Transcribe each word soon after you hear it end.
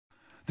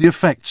the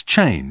effects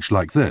change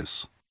like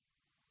this.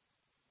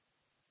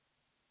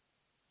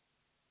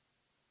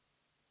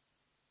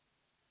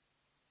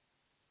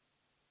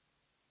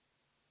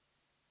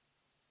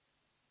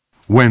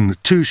 When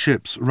two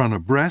ships run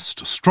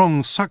abreast,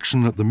 strong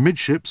suction at the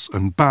midships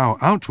and bow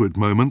outward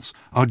moments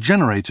are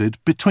generated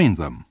between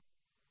them.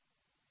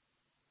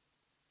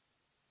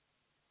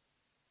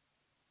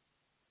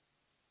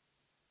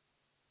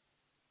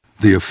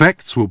 The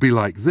effects will be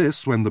like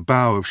this when the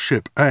bow of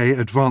ship A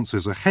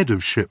advances ahead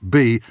of ship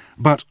B,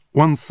 but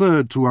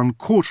 1/3 to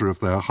 1/4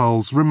 of their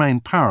hulls remain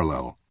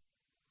parallel.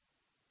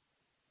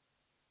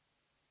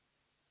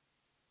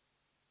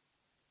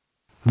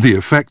 The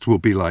effect will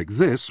be like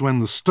this when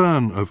the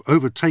stern of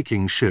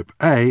overtaking ship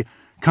A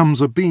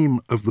comes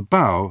abeam of the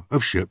bow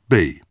of ship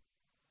B.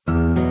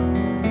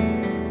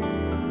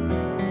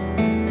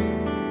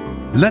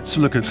 Let's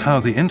look at how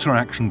the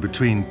interaction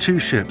between two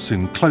ships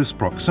in close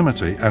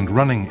proximity and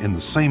running in the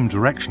same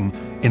direction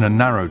in a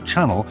narrow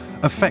channel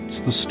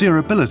affects the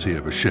steerability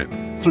of a ship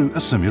through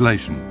a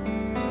simulation.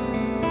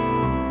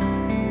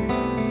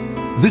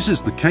 This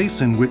is the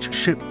case in which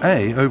ship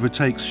A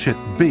overtakes ship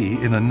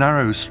B in a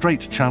narrow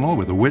straight channel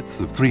with a width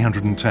of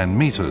 310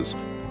 meters.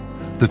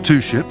 The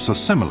two ships are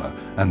similar,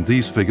 and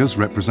these figures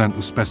represent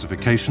the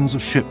specifications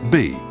of ship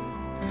B.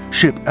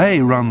 Ship A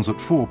runs at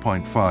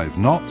 4.5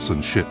 knots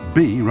and ship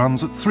B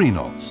runs at 3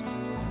 knots.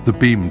 The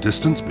beam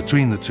distance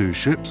between the two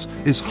ships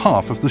is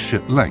half of the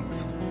ship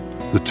length.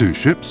 The two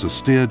ships are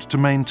steered to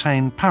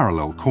maintain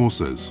parallel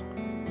courses.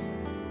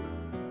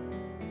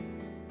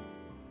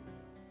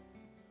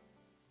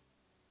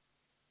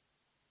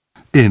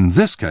 In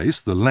this case,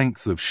 the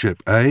length of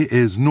ship A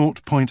is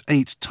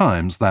 0.8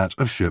 times that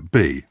of ship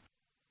B.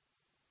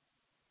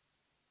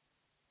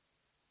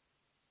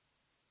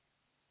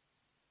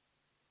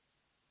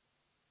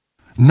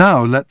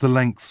 Now let the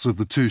lengths of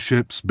the two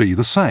ships be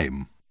the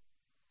same.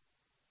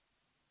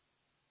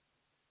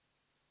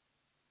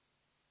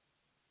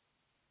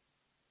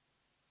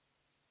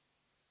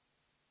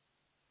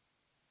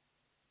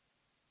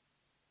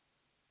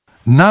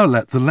 Now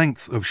let the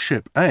length of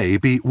ship A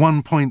be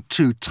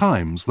 1.2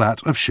 times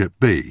that of ship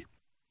B.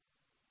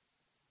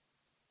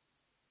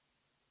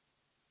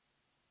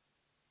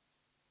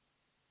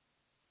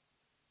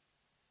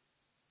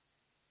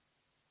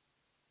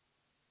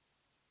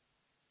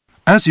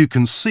 As you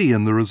can see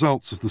in the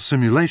results of the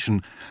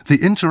simulation,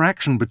 the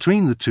interaction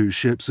between the two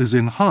ships is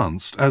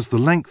enhanced as the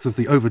length of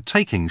the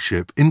overtaking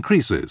ship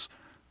increases.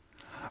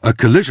 A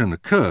collision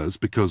occurs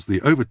because the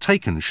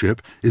overtaken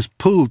ship is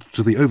pulled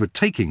to the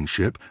overtaking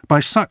ship by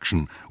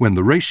suction when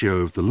the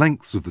ratio of the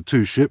lengths of the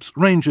two ships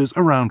ranges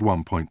around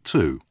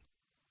 1.2.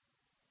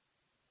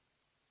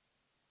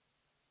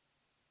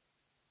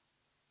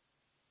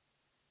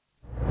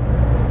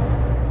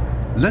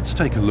 Let's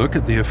take a look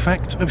at the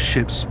effect of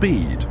ship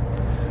speed.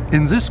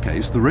 In this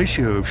case, the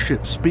ratio of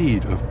ship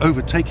speed of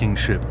overtaking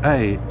ship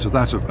A to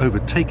that of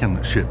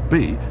overtaken ship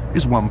B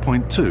is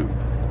 1.2,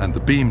 and the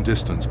beam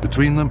distance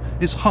between them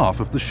is half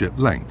of the ship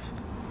length.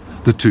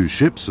 The two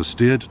ships are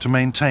steered to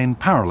maintain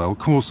parallel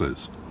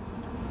courses.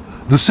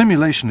 The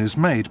simulation is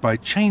made by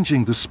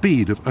changing the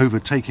speed of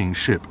overtaking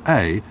ship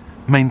A,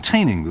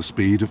 maintaining the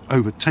speed of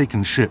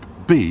overtaken ship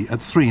B at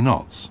 3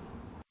 knots.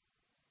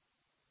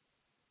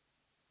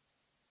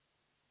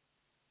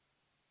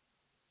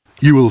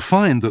 You will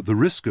find that the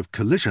risk of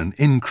collision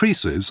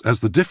increases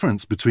as the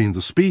difference between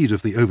the speed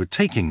of the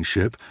overtaking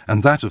ship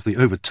and that of the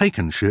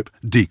overtaken ship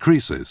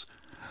decreases.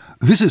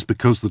 This is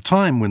because the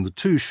time when the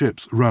two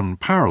ships run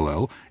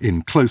parallel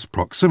in close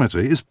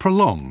proximity is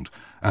prolonged,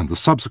 and the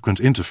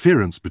subsequent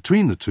interference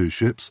between the two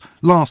ships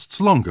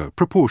lasts longer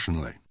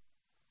proportionally.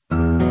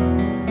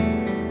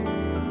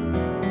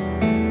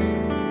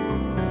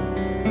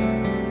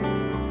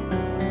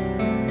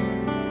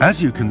 As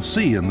you can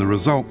see in the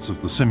results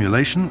of the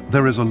simulation,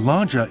 there is a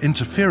larger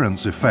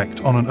interference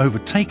effect on an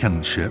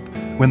overtaken ship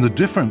when the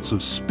difference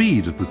of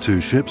speed of the two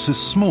ships is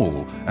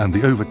small and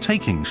the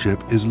overtaking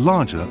ship is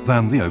larger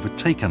than the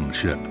overtaken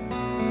ship.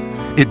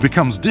 It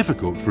becomes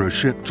difficult for a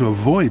ship to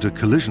avoid a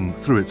collision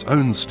through its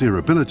own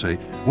steerability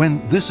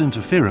when this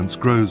interference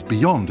grows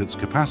beyond its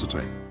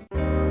capacity.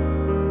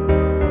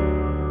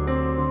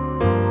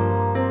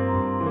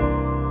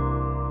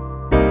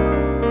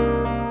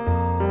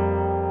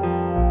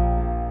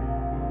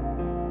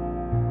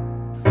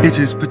 It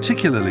is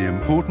particularly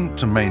important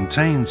to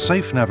maintain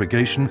safe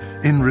navigation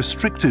in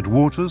restricted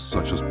waters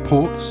such as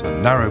ports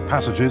and narrow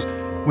passages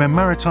where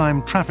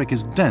maritime traffic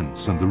is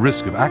dense and the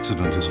risk of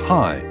accident is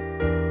high.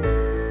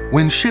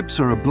 When ships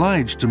are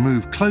obliged to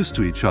move close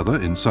to each other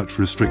in such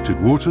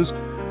restricted waters,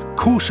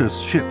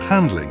 cautious ship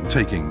handling,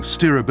 taking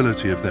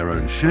steerability of their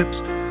own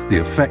ships,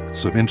 the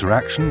effects of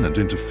interaction and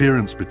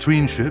interference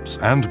between ships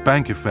and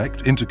bank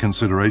effect into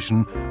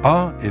consideration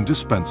are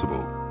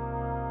indispensable.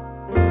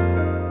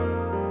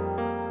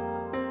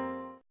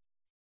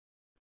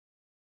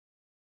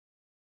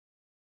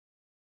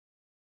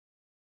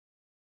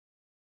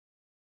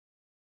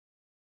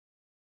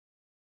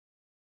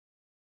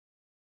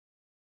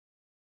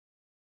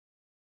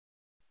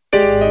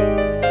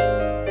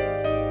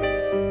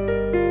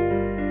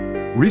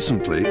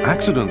 Recently,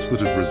 accidents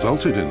that have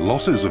resulted in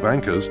losses of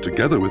anchors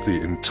together with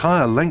the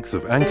entire length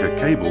of anchor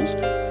cables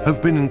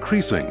have been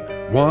increasing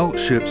while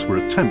ships were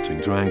attempting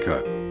to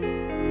anchor.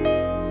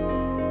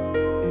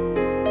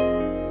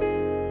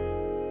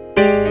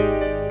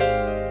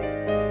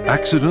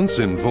 Accidents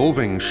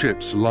involving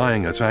ships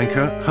lying at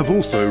anchor have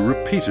also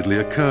repeatedly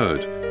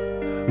occurred.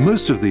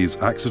 Most of these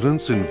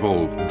accidents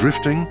involve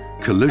drifting,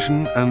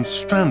 collision and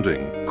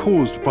stranding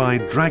caused by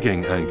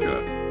dragging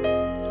anchor.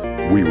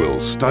 We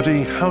will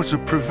study how to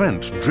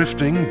prevent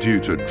drifting due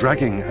to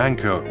dragging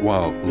anchor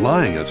while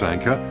lying at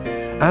anchor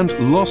and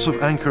loss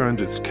of anchor and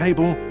its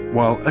cable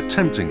while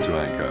attempting to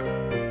anchor.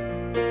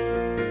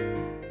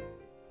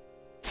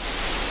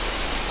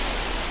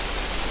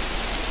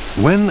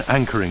 When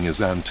anchoring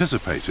is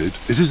anticipated,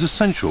 it is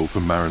essential for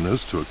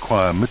mariners to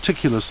acquire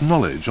meticulous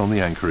knowledge on the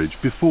anchorage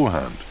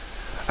beforehand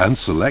and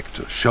select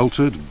a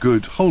sheltered,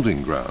 good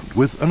holding ground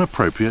with an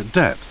appropriate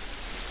depth,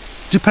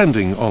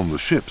 depending on the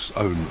ship's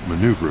own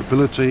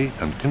maneuverability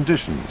and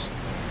conditions,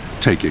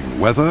 taking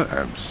weather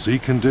and sea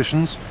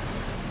conditions,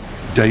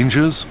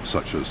 dangers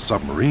such as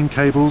submarine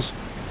cables,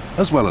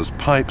 as well as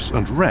pipes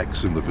and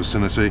wrecks in the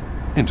vicinity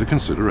into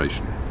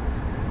consideration.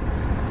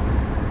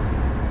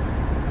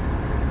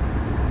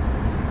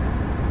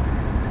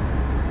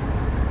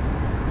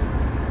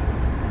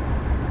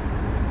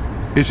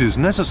 It is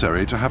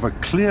necessary to have a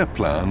clear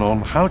plan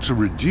on how to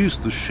reduce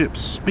the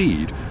ship's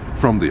speed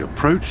from the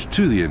approach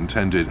to the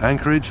intended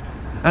anchorage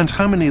and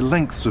how many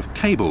lengths of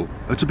cable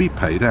are to be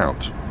paid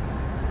out.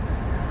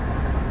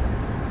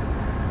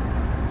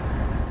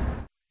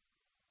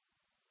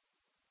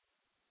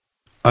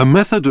 A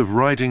method of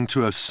riding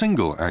to a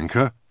single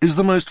anchor is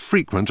the most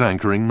frequent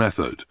anchoring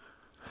method.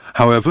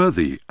 However,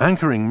 the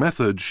anchoring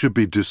method should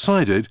be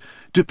decided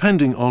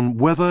depending on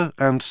weather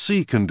and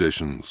sea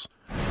conditions,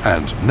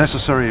 and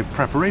necessary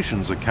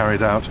preparations are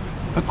carried out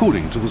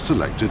according to the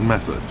selected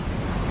method.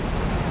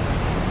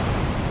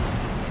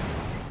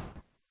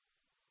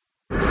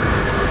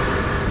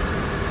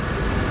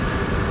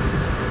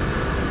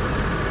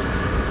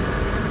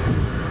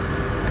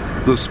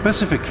 The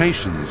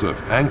specifications of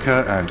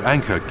anchor and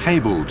anchor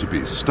cable to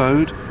be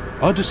stowed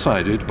are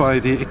decided by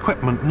the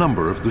equipment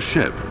number of the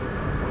ship.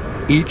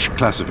 Each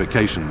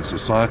classification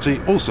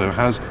society also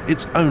has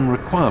its own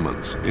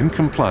requirements in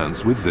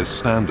compliance with this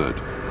standard.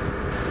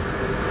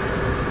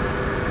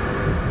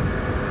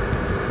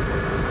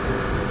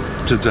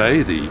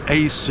 Today, the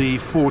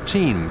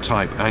AC-14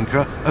 type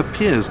anchor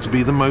appears to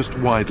be the most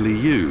widely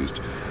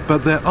used,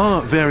 but there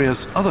are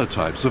various other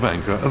types of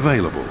anchor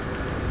available.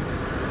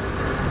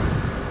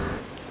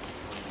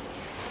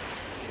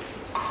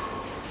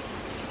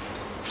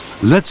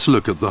 Let's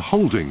look at the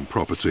holding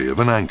property of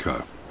an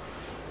anchor.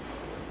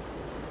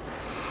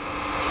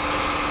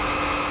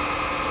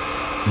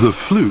 The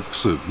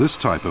flukes of this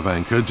type of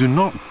anchor do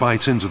not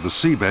bite into the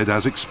seabed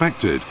as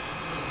expected,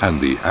 and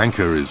the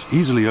anchor is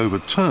easily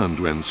overturned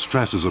when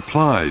stress is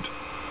applied.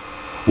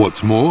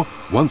 What's more,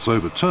 once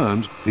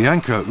overturned, the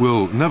anchor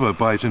will never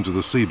bite into the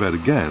seabed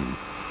again.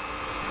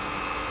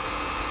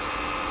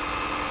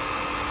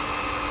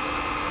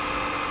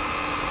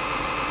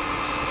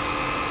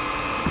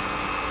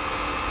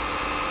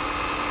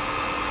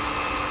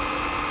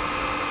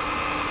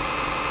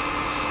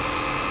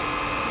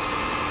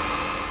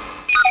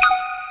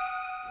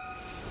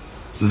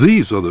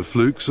 These are the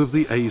flukes of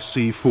the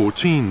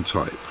AC-14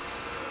 type.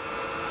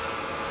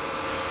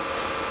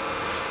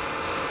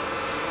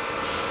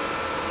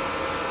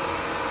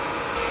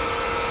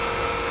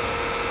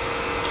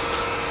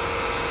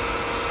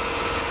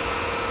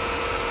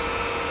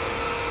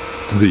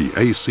 The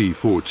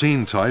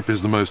AC-14 type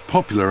is the most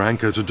popular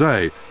anchor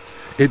today.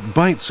 It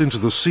bites into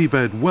the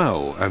seabed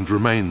well and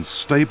remains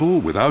stable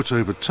without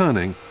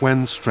overturning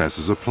when stress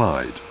is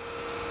applied.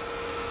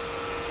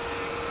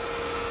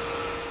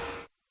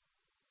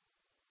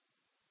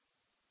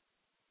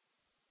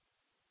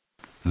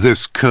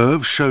 This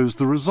curve shows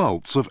the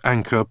results of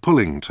anchor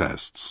pulling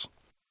tests.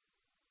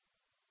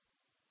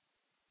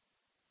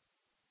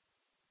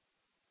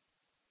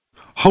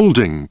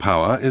 Holding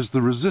power is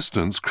the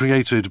resistance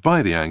created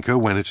by the anchor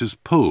when it is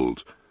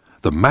pulled.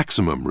 The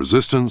maximum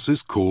resistance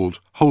is called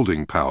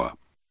holding power.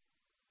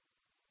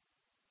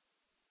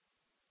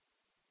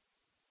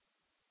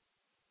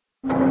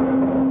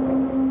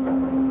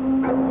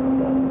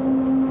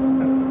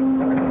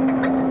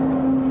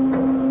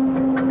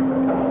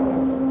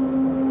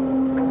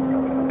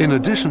 In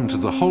addition to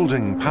the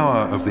holding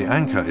power of the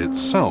anchor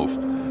itself,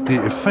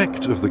 the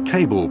effect of the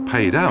cable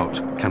paid out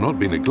cannot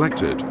be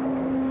neglected.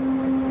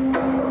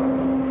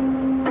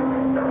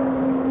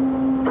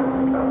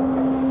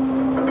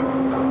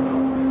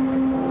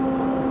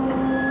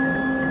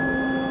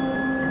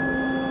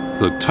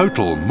 The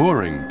total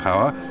mooring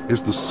power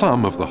is the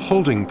sum of the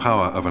holding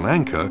power of an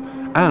anchor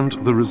and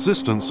the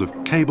resistance of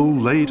cable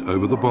laid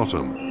over the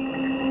bottom.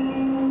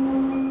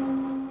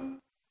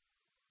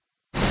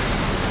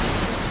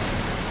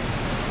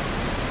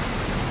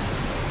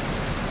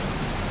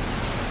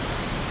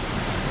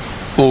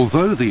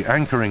 Although the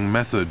anchoring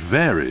method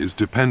varies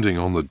depending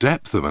on the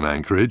depth of an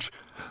anchorage,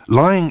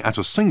 lying at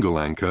a single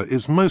anchor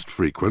is most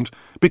frequent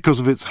because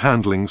of its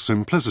handling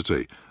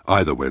simplicity,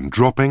 either when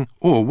dropping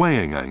or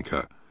weighing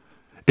anchor.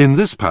 In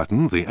this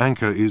pattern, the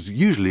anchor is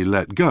usually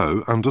let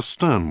go under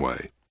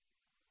sternway.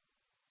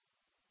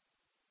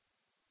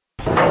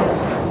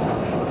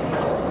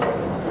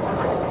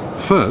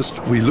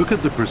 First, we look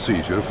at the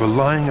procedure for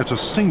lying at a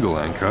single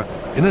anchor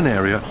in an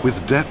area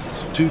with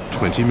depths to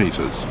 20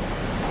 meters.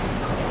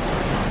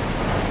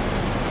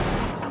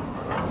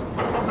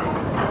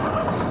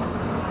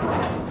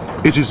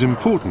 It is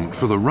important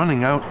for the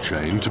running out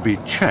chain to be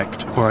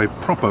checked by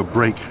proper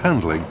brake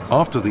handling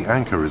after the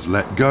anchor is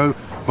let go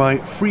by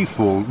free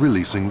fall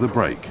releasing the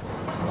brake.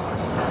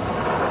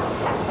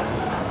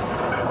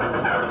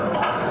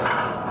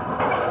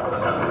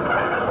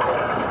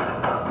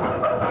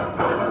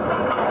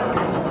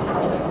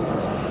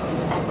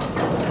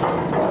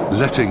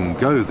 Letting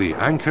go the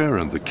anchor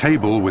and the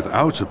cable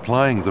without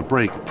applying the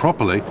brake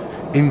properly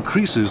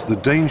increases the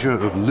danger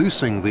of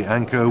loosing the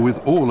anchor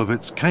with all of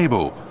its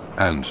cable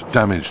and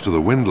damage to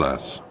the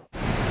windlass.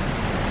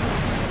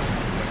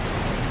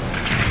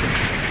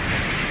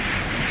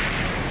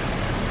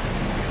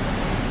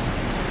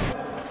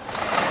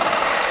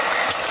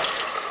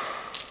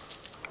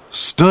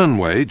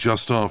 Sternway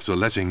just after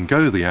letting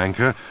go the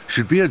anchor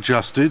should be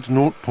adjusted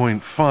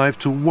 0.5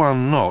 to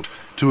 1 knot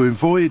to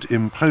avoid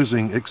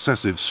imposing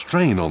excessive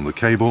strain on the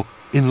cable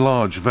in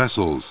large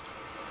vessels.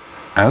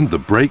 And the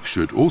brake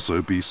should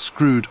also be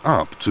screwed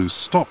up to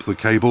stop the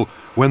cable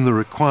when the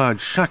required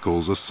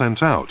shackles are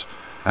sent out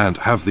and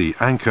have the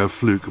anchor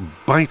fluke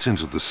bite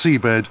into the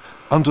seabed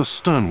under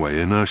sternway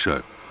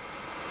inertia.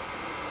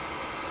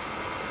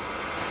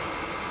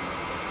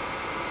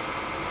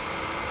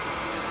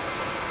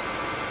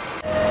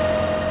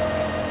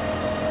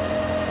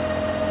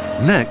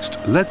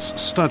 Next,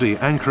 let's study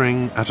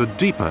anchoring at a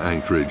deeper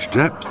anchorage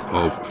depth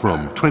of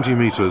from 20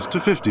 meters to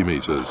 50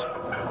 meters.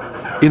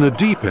 In a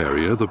deep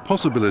area, the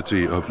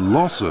possibility of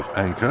loss of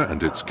anchor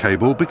and its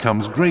cable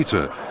becomes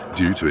greater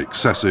due to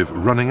excessive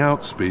running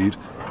out speed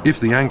if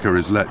the anchor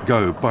is let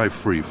go by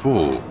free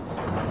fall.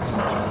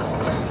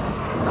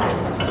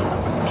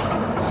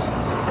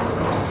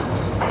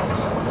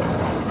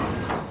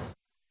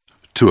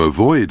 To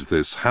avoid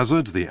this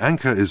hazard, the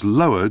anchor is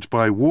lowered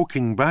by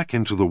walking back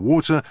into the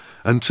water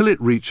until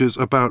it reaches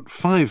about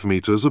 5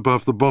 meters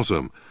above the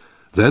bottom.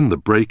 Then the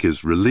brake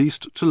is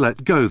released to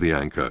let go the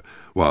anchor,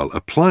 while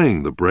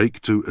applying the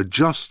brake to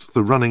adjust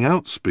the running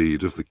out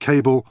speed of the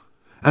cable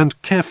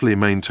and carefully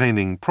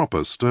maintaining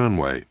proper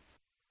sternway.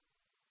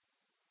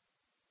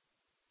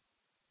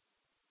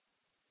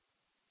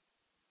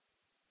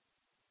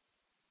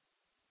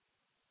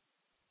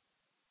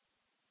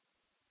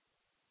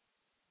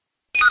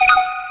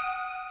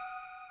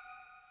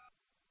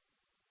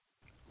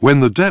 When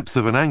the depth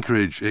of an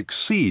anchorage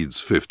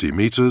exceeds 50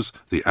 meters,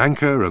 the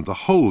anchor and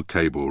the whole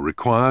cable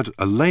required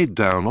are laid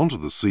down onto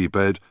the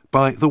seabed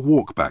by the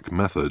walkback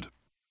method.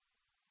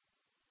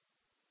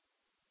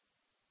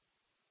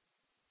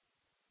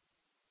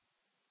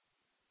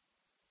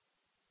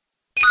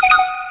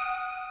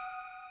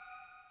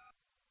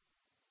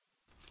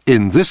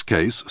 In this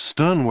case,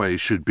 sternway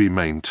should be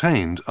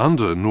maintained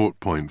under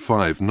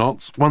 0.5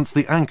 knots once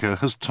the anchor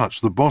has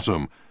touched the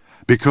bottom,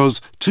 because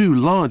too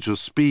large a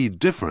speed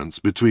difference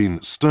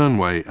between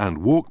sternway and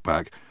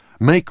walkback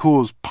may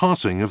cause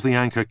parting of the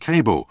anchor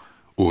cable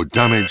or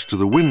damage to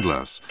the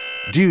windlass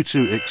due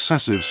to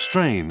excessive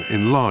strain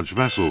in large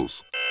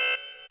vessels.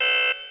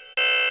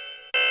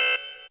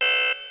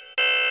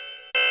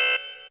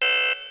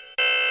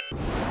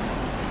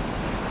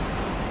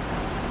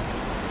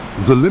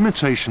 The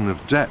limitation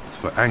of depth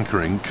for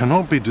anchoring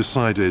cannot be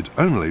decided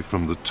only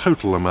from the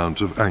total amount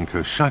of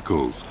anchor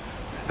shackles,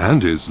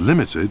 and is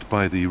limited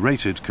by the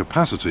rated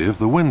capacity of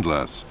the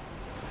windlass.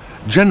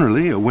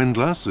 Generally, a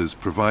windlass is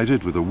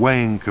provided with a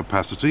weighing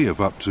capacity of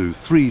up to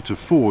 3 to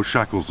 4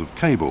 shackles of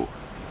cable,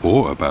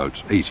 or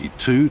about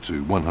 82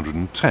 to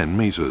 110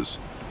 meters.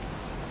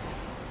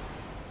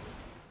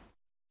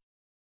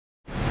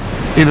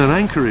 In an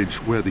anchorage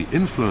where the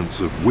influence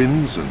of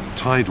winds and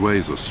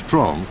tideways are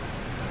strong,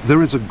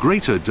 there is a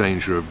greater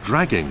danger of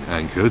dragging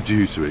anchor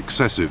due to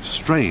excessive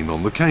strain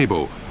on the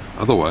cable,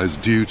 otherwise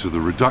due to the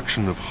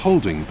reduction of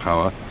holding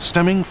power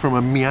stemming from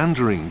a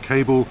meandering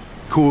cable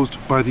caused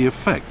by the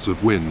effects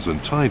of winds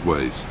and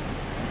tideways.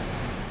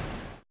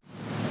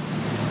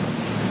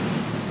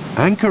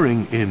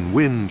 Anchoring in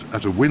wind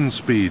at a wind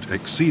speed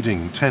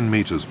exceeding 10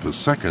 meters per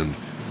second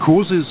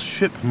causes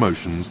ship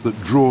motions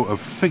that draw a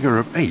figure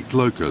of 8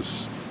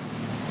 locus.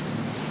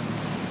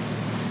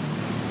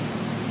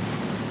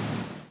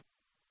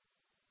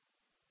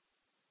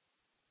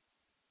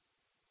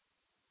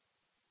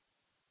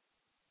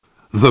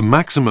 The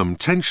maximum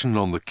tension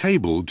on the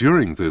cable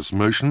during this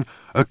motion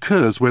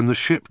occurs when the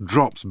ship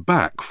drops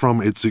back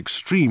from its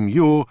extreme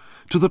yaw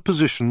to the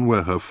position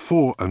where her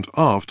fore and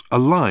aft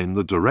align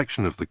the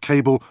direction of the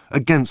cable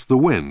against the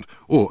wind,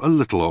 or a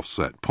little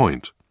offset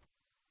point.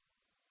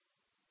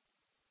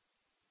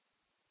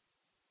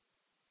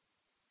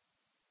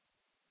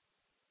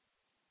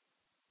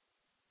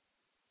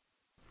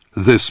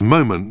 This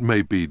moment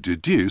may be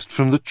deduced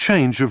from the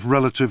change of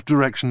relative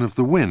direction of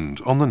the wind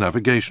on the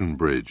navigation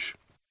bridge.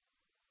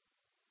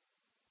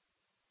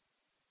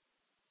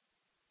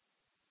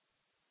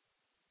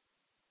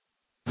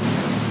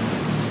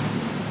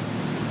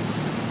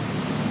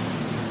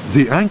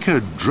 The anchor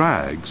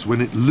drags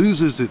when it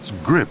loses its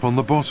grip on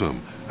the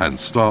bottom and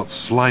starts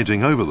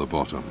sliding over the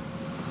bottom.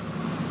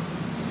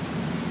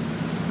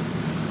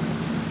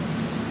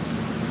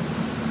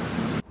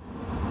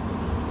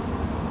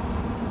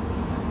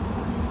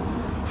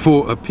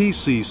 For a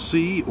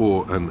PCC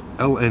or an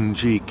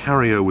LNG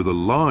carrier with a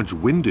large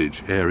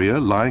windage area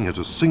lying at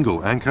a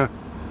single anchor,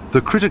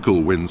 the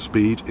critical wind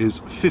speed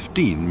is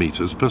 15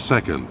 meters per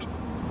second.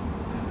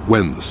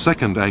 When the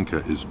second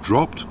anchor is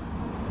dropped,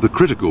 the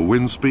critical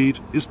wind speed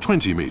is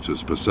 20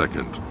 meters per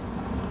second.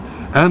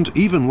 And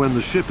even when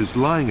the ship is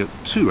lying at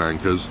 2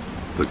 anchors,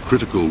 the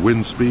critical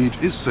wind speed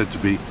is said to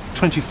be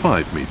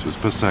 25 meters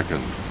per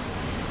second.